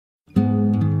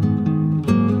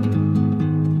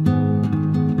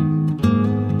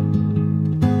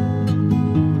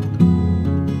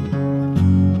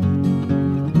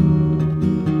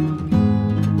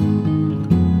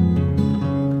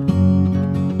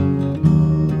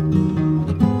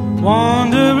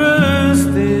Wanderers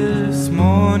this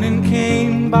morning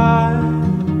came by.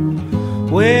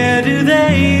 Where do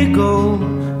they go,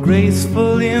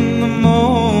 graceful in the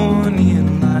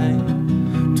morning light?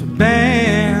 To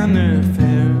Banner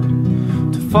Fair,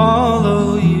 to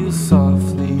follow you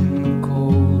softly in the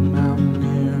cold mountain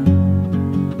air.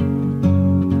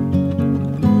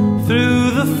 Through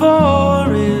the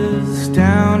forest,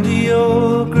 down to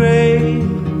your grave,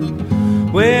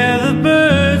 where the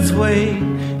birds wait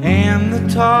and the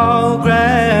tall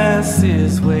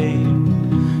grasses wave.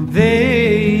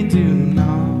 They do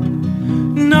not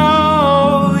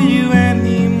know you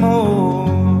anymore.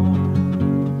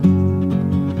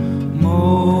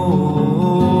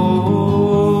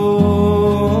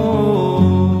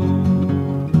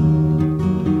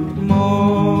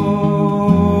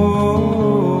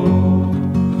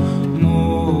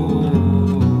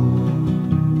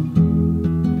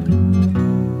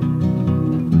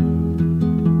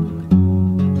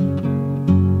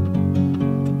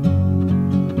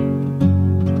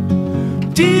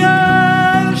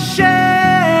 Dear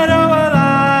shadow,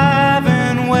 alive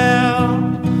and well,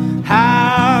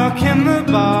 how can the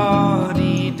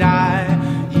body die?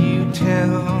 You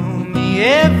tell me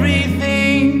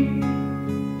everything,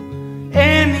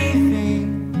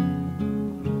 anything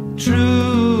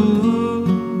true.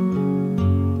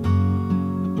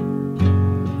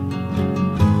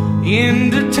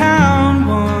 Into town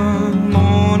one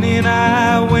morning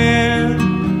I went,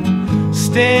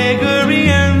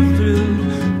 staggering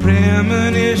through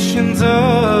premonitions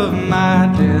of my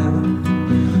death.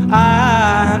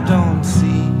 I don't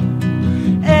see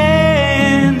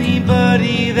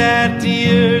anybody that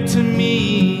dear to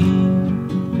me.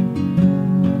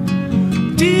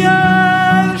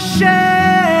 Dear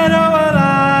shadow,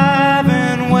 alive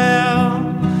and well,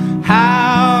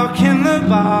 how can the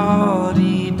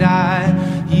body die?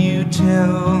 You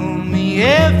tell me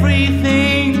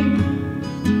everything,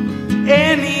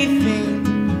 anything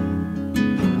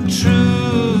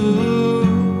true.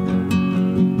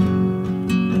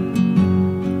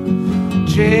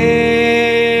 Jesse,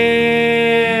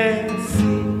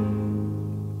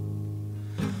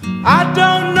 I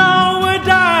don't know what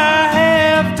I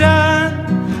have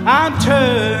done. I'm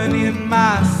turning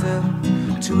myself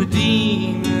to a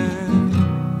demon.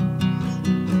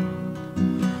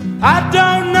 I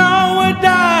don't know what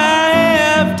I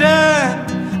have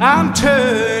done. I'm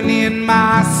turning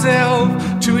myself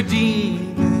to a demon.